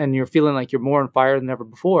goals, and you're feeling like you're more on fire than ever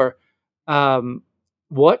before. Um,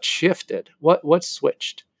 what shifted? What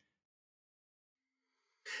switched?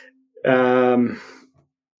 Um,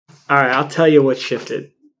 all right, I'll tell you what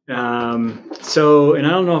shifted. And I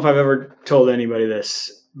don't know if I've ever told anybody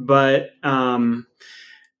this, but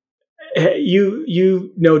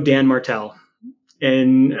you know Dan Martell,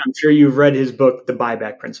 and I'm sure you've read his book, The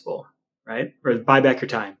Buyback Principle, right? Or Buy Back Your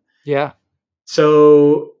Time. Yeah.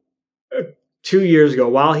 So 2 years ago,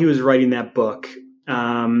 while he was writing that book,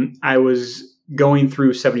 I was going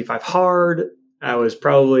through 75 hard. I was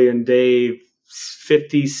probably in day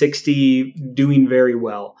 50, 60, doing very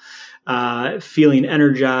well, feeling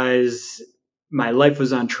energized. My life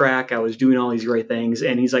was on track. I was doing all these great things.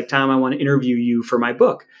 And he's like, Tom, I want to interview you for my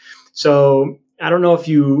book. So I don't know if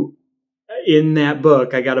in that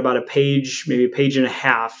book, I got about a page, maybe a page and a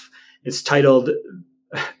half. It's titled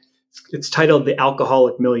The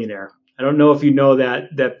Alcoholic Millionaire. I don't know if you know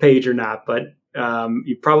that page or not, but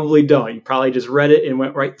you probably don't. You probably just read it and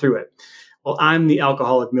went right through it. Well, I'm the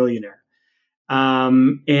alcoholic millionaire.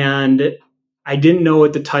 And I didn't know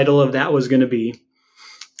what the title of that was going to be.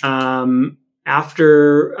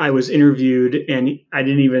 After I was interviewed, and I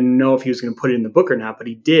didn't even know if he was going to put it in the book or not, but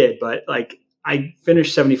he did. But like, I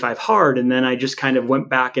finished 75 hard, and then I just kind of went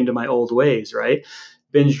back into my old ways, right?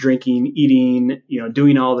 Binge drinking, eating,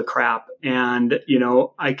 doing all the crap. And,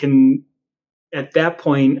 at that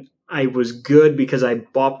point, I was good because I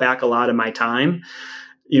bought back a lot of my time,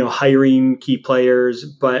 hiring key players,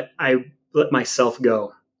 but I let myself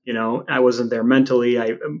go. I wasn't there mentally.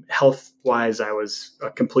 Health wise, I was a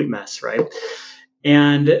complete mess. Right.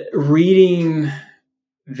 And reading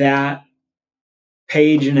that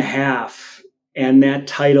page and a half and that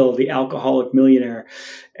title, The Alcoholic Millionaire,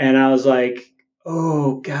 and I was like,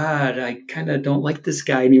 oh God, I kind of don't like this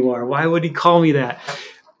guy anymore. Why would he call me that?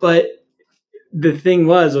 But the thing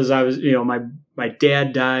was I was, my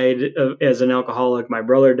dad died as an alcoholic. My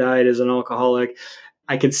brother died as an alcoholic.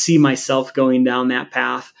 I could see myself going down that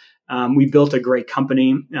path. We built a great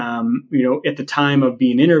company. At the time of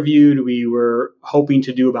being interviewed, we were hoping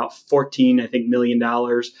to do about 14, I think, $1 million.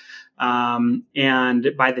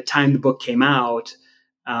 And by the time the book came out,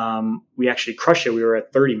 we actually crushed it. We were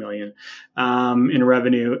at 30 million in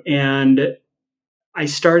revenue. And I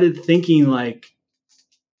started thinking like,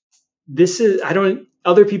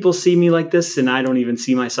 other people see me like this and I don't even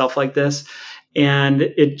see myself like this. And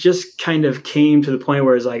it just kind of came to the point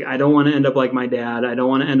where it's like, I don't want to end up like my dad. I don't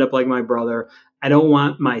want to end up like my brother. I don't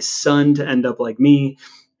want my son to end up like me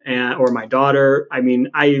or my daughter. I mean,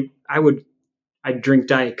 I'd drink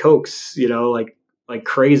Diet Cokes, like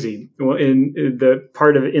crazy. Well, in the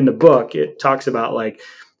part of in the book, it talks about like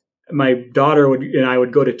my daughter and I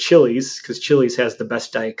would go to Chili's because Chili's has the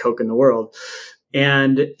best Diet Coke in the world.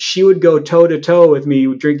 And she would go toe to toe with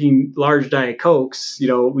me drinking large Diet Cokes.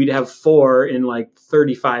 We'd have four in like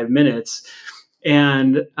 35 minutes.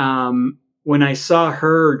 And when I saw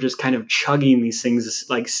her just kind of chugging these things,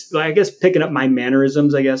 like I guess picking up my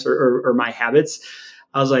mannerisms, I guess, or my habits,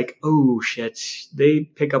 I was like, oh shit, they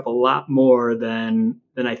pick up a lot more than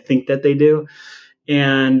I think that they do.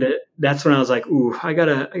 And that's when I was like, ooh, I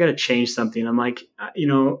gotta change something. I'm like,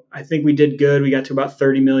 I think we did good. We got to about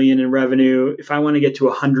 30 million in revenue. If I want to get to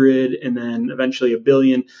 100 and then eventually a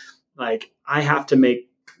billion, like I have to make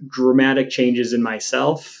dramatic changes in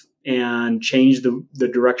myself and change the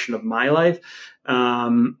direction of my life.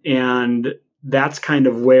 And that's kind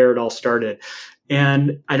of where it all started.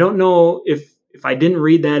 And I don't know if I didn't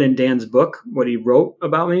read that in Dan's book, what he wrote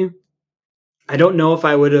about me, I don't know if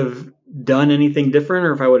I would have done anything different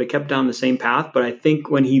or if I would have kept down the same path. But I think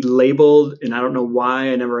when he labeled, and I don't know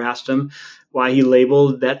why, I never asked him why he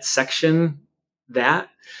labeled that section that.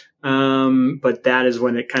 But that is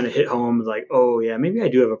when it kind of hit home like, oh, yeah, maybe I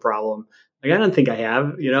do have a problem. Like, I don't think I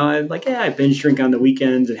have, I like, yeah, I binge drink on the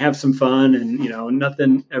weekends and have some fun and,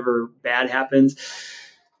 nothing ever bad happens.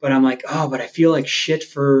 But I'm like, oh, but I feel like shit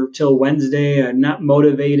for till Wednesday. I'm not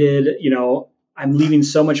motivated. I'm leaving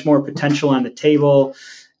so much more potential on the table.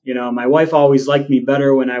 My wife always liked me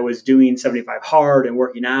better when I was doing 75 hard and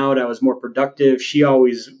working out. I was more productive. She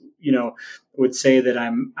always, would say that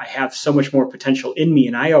I have so much more potential in me,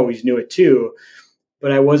 and I always knew it too,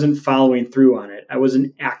 but I wasn't following through on it. I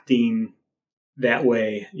wasn't acting that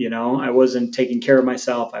way. I wasn't taking care of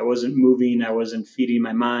myself. I wasn't moving. I wasn't feeding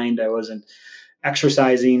my mind. I wasn't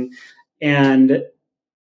exercising. And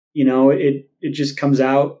it just comes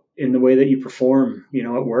out in the way that you perform,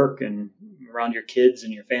 at work and around your kids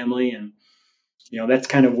and your family. And, that's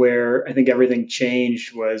kind of where I think everything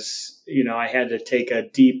changed was, I had to take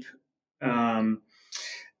um,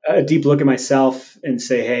 a deep look at myself and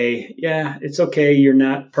say, hey, yeah, it's okay. You're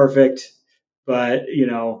not perfect, but,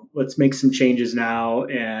 let's make some changes now.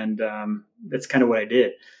 And that's kind of what I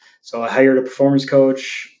did. So I hired a performance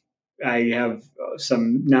coach. I have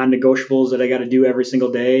some non-negotiables that I got to do every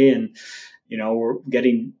single day. And, we're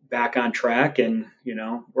getting back on track and,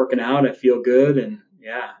 working out. I feel good. And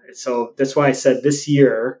yeah, so that's why I said this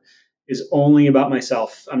year is only about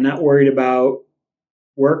myself. I'm not worried about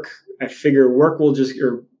work. I figure work will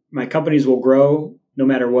or my companies will grow no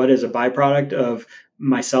matter what as a byproduct of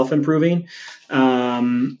myself improving.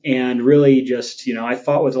 And really just, I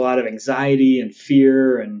fought with a lot of anxiety and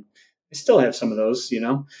fear, and I still have some of those,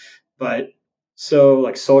 but so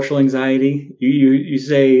like social anxiety, you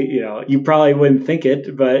say, you probably wouldn't think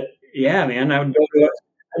it, but yeah, man, I'd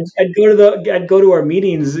go to our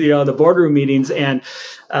meetings, the boardroom meetings, and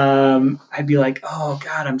I'd be like, oh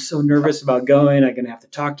God, I'm so nervous about going. I'm gonna have to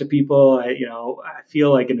talk to people. I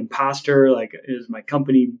feel like an imposter. Like, is my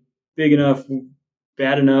company big enough,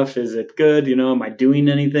 bad enough? Is it good? Am I doing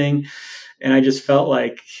anything? And I just felt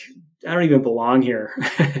like I don't even belong here.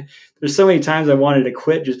 There's so many times I wanted to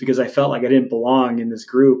quit just because I felt like I didn't belong in this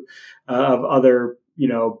group of other,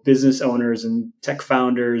 business owners and tech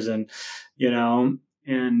founders, and you know,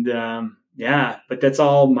 yeah, but that's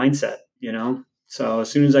all mindset. So as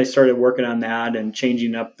soon as I started working on that and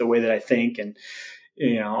changing up the way that I think, and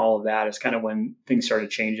all of that is kind of when things started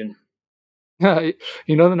changing. The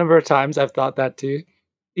number of times I've thought that too.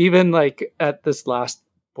 Even like at this last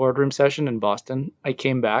boardroom session in Boston, I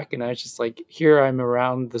came back and I was just like, here I'm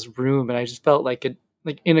around this room, and I just felt like it,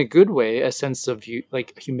 like in a good way, a sense of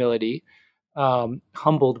like humility,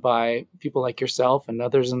 humbled by people like yourself and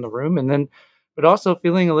others in the room, and then, but also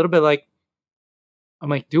feeling a little bit like I'm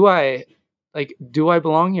like, do I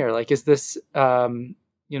belong here? Like, is this,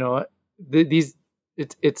 you know, these,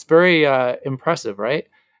 it's very impressive, right?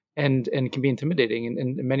 And can be intimidating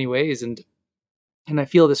in many ways. And I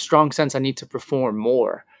feel this strong sense I need to perform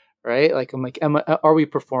more, right? Like, I'm like, are we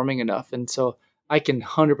performing enough? And so I can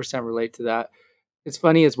 100% relate to that. it's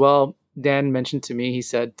funny as well. Dan mentioned to me, he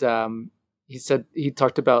said he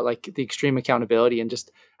talked about like the extreme accountability and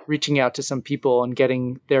just reaching out to some people and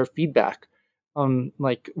getting their feedback on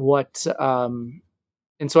like what, and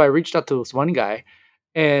so I reached out to this one guy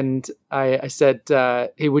and I said,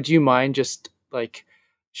 hey, would you mind just like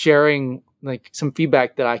sharing like some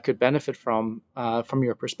feedback that I could benefit from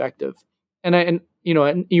your perspective? And you know,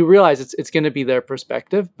 and you realize it's going to be their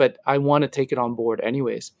perspective, but I want to take it on board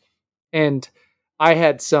anyways. And I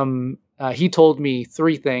had some. He told me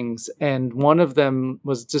three things, and one of them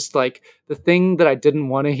was just like the thing that I didn't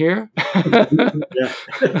want to hear. Yeah.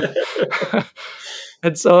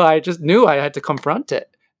 And so I just knew I had to confront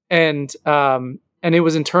it, and it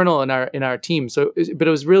was internal in our team. So, but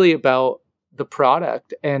it was really about the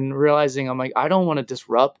product and realizing I'm like I don't want to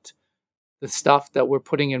disrupt the stuff that we're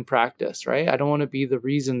putting in practice, right? I don't want to be the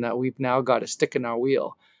reason that we've now got a stick in our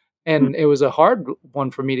wheel. And it was a hard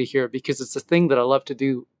one for me to hear because it's the thing that I love to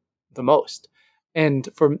do the most. And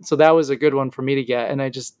so that was a good one for me to get. And I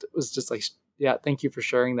just was just like, yeah, thank you for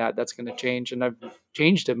sharing that. That's going to change. And I've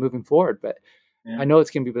changed it moving forward, but Yeah. I know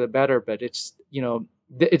it's going to be better, but it's, you know,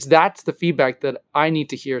 that's the feedback that I need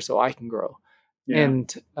to hear so I can grow. Yeah.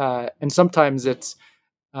 And sometimes it's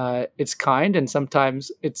kind and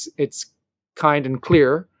sometimes it's kind and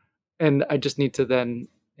clear and I just need to then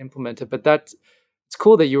implement it. But that's it's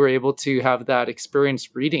cool that you were able to have that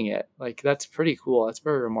experience reading it. Like that's pretty cool. That's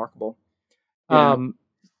very remarkable. Yeah. um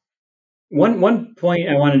One point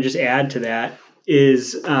I want to just add to that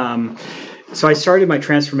is, so I started my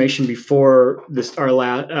transformation before this our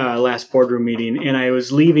last boardroom meeting, and I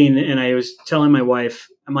was leaving, and I was telling my wife,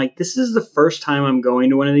 I'm like, this is the first time I'm going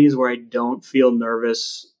to one of these where I don't feel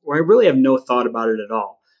nervous, where I really have no thought about it at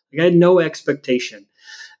all. Like I had no expectation,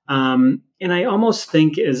 and I almost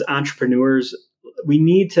think as entrepreneurs, we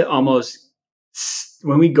need to almost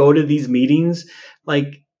when we go to these meetings,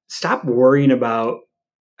 like stop worrying about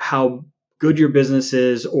how good your business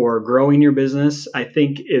is or growing your business. I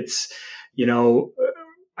think it's, you know,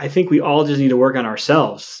 I think we all just need to work on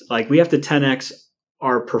ourselves. Like we have to 10x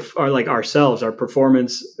our like ourselves, our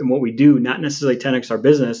performance and what we do, not necessarily 10x our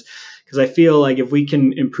business. Because I feel like if we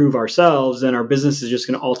can improve ourselves, then our business is just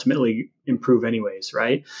going to ultimately improve anyways,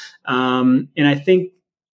 right? And I think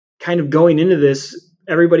kind of going into this,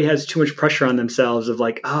 everybody has too much pressure on themselves of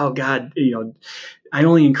like, oh God, you know, I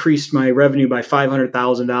only increased my revenue by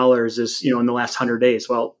 $500,000 this, in the last 100 days.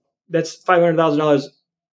 Well, that's $500,000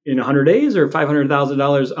 in 100 days or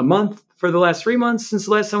 $500,000 a month for the last 3 months since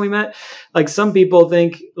the last time we met. Like some people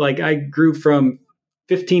think like I grew from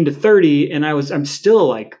 15 to 30 and I'm still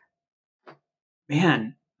like,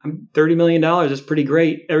 man, I'm $30 million. That's pretty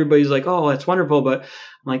great. Everybody's like, oh, that's wonderful. But I'm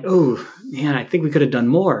like, oh man, I think we could have done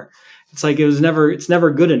more. It's like, it's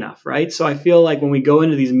never good enough. Right. So I feel like when we go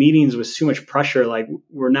into these meetings with too much pressure, like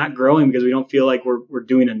we're not growing because we don't feel like we're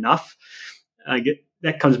doing enough.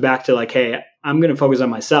 That comes back to like, hey, I'm going to focus on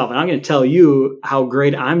myself and I'm going to tell you how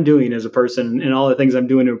great I'm doing as a person and all the things I'm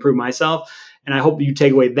doing to improve myself. And I hope you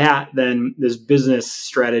take away that then this business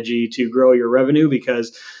strategy to grow your revenue,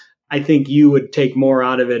 because I think you would take more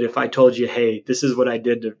out of it if I told you, hey, this is what I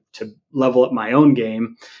did to level up my own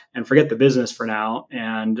game and forget the business for now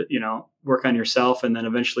and, work on yourself. And then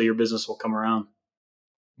eventually your business will come around.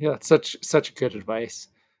 yeah, it's such good advice.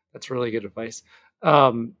 That's really good advice.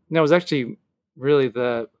 That was actually really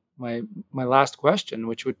the my last question,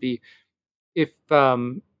 which would be if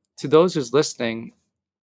to those who's listening,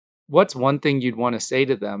 what's one thing you'd want to say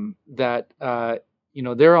to them that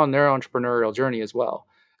they're on their entrepreneurial journey as well,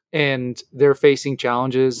 and they're facing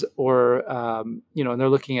challenges, or and they're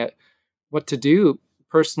looking at what to do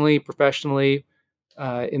personally, professionally,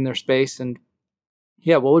 in their space, and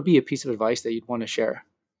yeah, what would be a piece of advice that you'd want to share,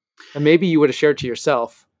 and maybe you would have shared to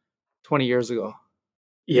yourself 20 years ago?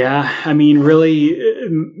 Yeah. I mean, really,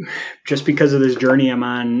 just because of this journey I'm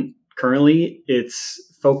on currently, it's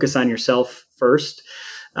focus on yourself first.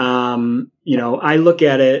 I look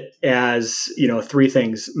at it as, three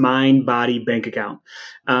things: mind, body, bank account.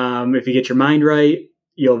 If you get your mind right,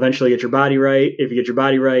 you'll eventually get your body right. If you get your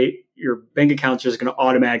body right, your bank account's just going to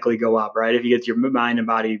automatically go up, right? If you get your mind and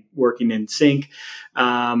body working in sync,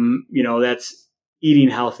 that's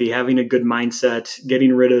eating healthy, having a good mindset,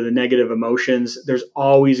 getting rid of the negative emotions. There's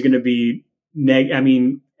always going to be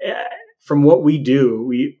from what we do,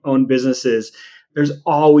 we own businesses. There's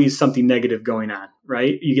always something negative going on,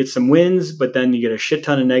 right? You get some wins, but then you get a shit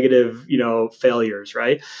ton of negative, failures,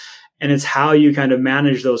 right? And it's how you kind of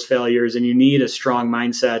manage those failures. And you need a strong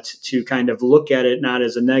mindset to kind of look at it not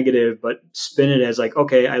as a negative, but spin it as like,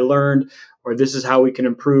 okay, I learned, or this is how we can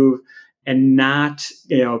improve, and not,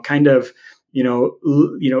 kind of, you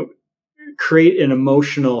know, create an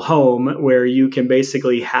emotional home where you can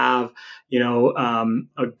basically have,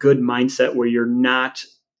 a good mindset where you're not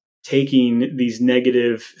taking these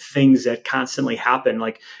negative things that constantly happen,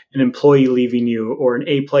 like an employee leaving you or an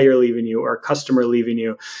A player leaving you or a customer leaving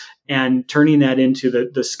you, and turning that into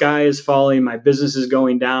the sky is falling, my business is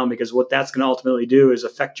going down, because what that's going to ultimately do is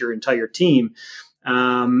affect your entire team.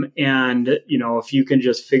 And if you can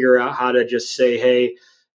just figure out how to just say, hey,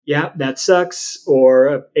 yeah, that sucks,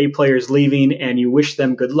 or a player is leaving and you wish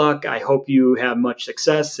them good luck, I hope you have much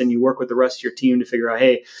success, and you work with the rest of your team to figure out,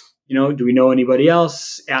 hey, do we know anybody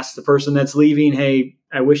else? Ask the person that's leaving, hey,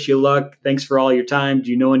 I wish you luck, thanks for all your time, do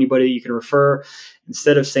you know anybody you can refer?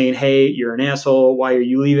 Instead of saying, hey, you're an asshole, why are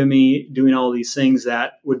you leaving me, doing all these things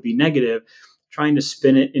that would be negative, trying to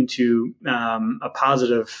spin it into a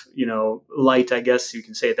positive, light, I guess you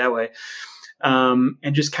can say it that way.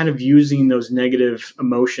 And just kind of using those negative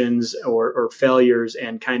emotions or failures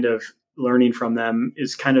and kind of learning from them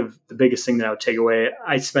is kind of the biggest thing that I would take away.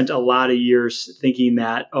 I spent a lot of years thinking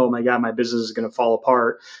that, oh my God, my business is going to fall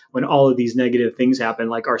apart when all of these negative things happen,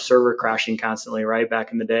 like our server crashing constantly, right?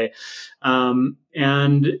 Back in the day.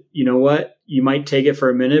 And you know what? You might take it for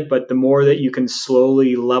a minute, but the more that you can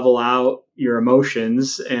slowly level out your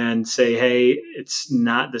emotions and say, hey, it's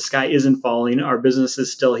not, the sky isn't falling, our business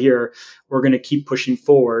is still here, we're going to keep pushing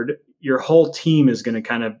forward, your whole team is going to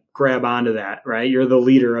kind of grab onto that, right? You're the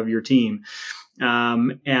leader of your team.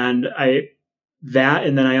 And then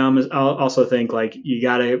I also think, like, you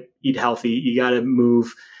got to eat healthy, you got to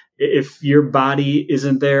move. If your body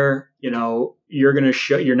isn't there, you're not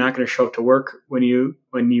going to show up to work when you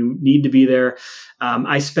need to be there.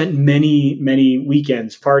 I spent many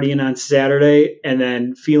weekends partying on Saturday and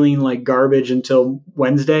then feeling like garbage until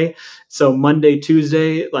Wednesday. So Monday,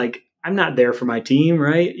 Tuesday, like, I'm not there for my team,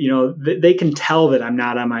 right? They can tell that I'm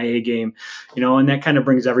not on my A game, and that kind of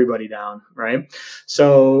brings everybody down, right?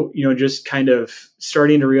 So, just kind of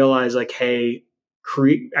starting to realize, like, hey,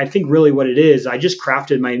 I think really what it is, I just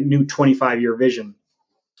crafted my new 25-year vision.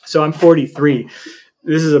 So I'm 43.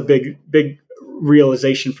 This is a big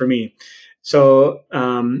realization for me. So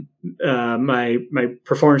my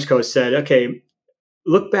performance coach said, okay,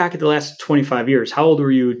 look back at the last 25 years. How old were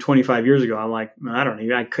you 25 years ago? I'm like, I don't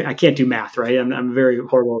know. I can't do math, right? I'm very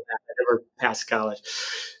horrible at math. I never passed college.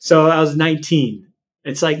 So I was 19.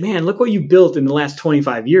 It's like, man, look what you built in the last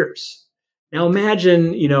 25 years. Now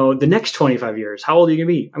imagine, the next 25 years. How old are you going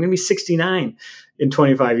to be? I'm going to be 69 in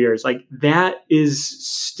 25 years. Like, that is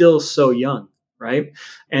still so young, right?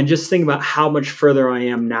 And just think about how much further I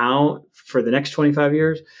am now for the next 25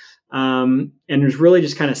 years. And there's really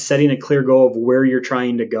just kind of setting a clear goal of where you're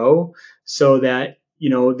trying to go, so that,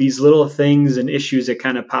 these little things and issues that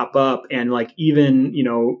kind of pop up, and like, even,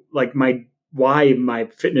 like why my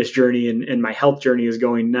fitness journey and my health journey is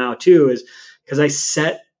going now too, is because I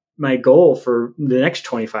set my goal for the next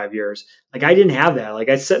 25 years. Like, I didn't have that. Like,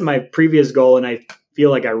 I set my previous goal and I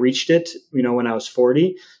feel like I reached it, when I was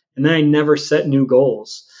 40, and then I never set new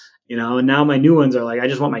goals. And now my new ones are like, I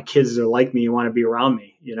just want my kids to like me and want to be around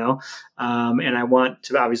me, and I want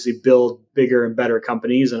to obviously build bigger and better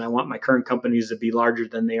companies, and I want my current companies to be larger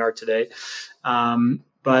than they are today.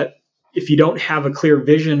 But if you don't have a clear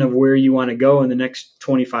vision of where you want to go in the next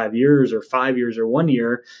 25 years or 5 years or 1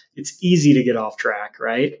 year, it's easy to get off track,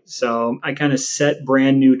 right? So I kind of set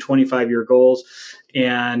brand new 25-year goals,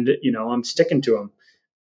 and, I'm sticking to them.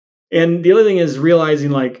 And the other thing is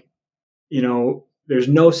realizing, like, there's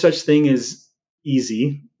no such thing as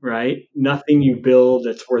easy, right? Nothing you build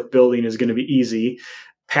that's worth building is going to be easy.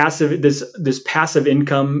 This passive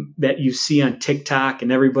income that you see on TikTok,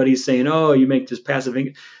 and everybody's saying, "Oh, you make this passive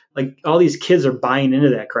income." Like, all these kids are buying into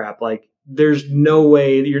that crap. Like, there's no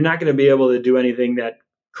way that you're not going to be able to do anything that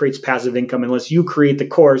creates passive income unless you create the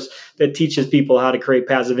course that teaches people how to create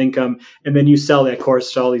passive income, and then you sell that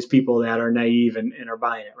course to all these people that are naive and are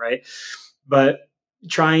buying it, right? But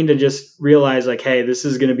trying to just realize, like, hey, this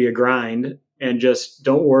is going to be a grind, and just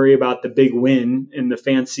don't worry about the big win in the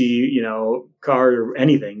fancy, car or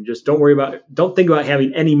anything. Just don't think about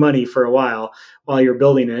having any money for a while you're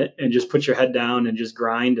building it, and just put your head down and just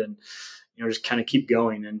grind, and, just kind of keep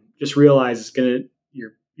going, and just realize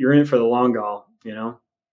you're in it for the long haul.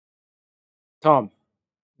 Tom,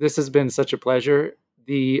 this has been such a pleasure.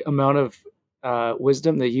 The amount of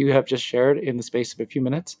wisdom that you have just shared in the space of a few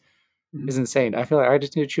minutes is insane. I feel like I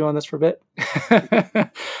just need to chew on this for a bit.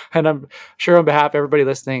 And I'm sure on behalf of everybody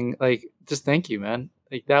listening, like, just thank you, man.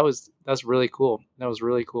 Like, that's really cool. That was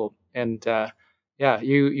really cool. And yeah,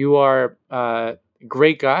 you are a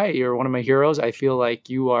great guy. You're one of my heroes. I feel like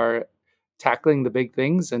you are tackling the big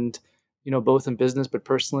things, and both in business but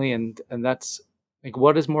personally, and that's Like,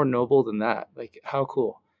 what is more noble than that? Like, how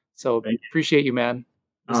cool. So Thank appreciate you, man. you.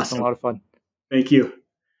 This has been a Awesome. lot of fun. Thank you.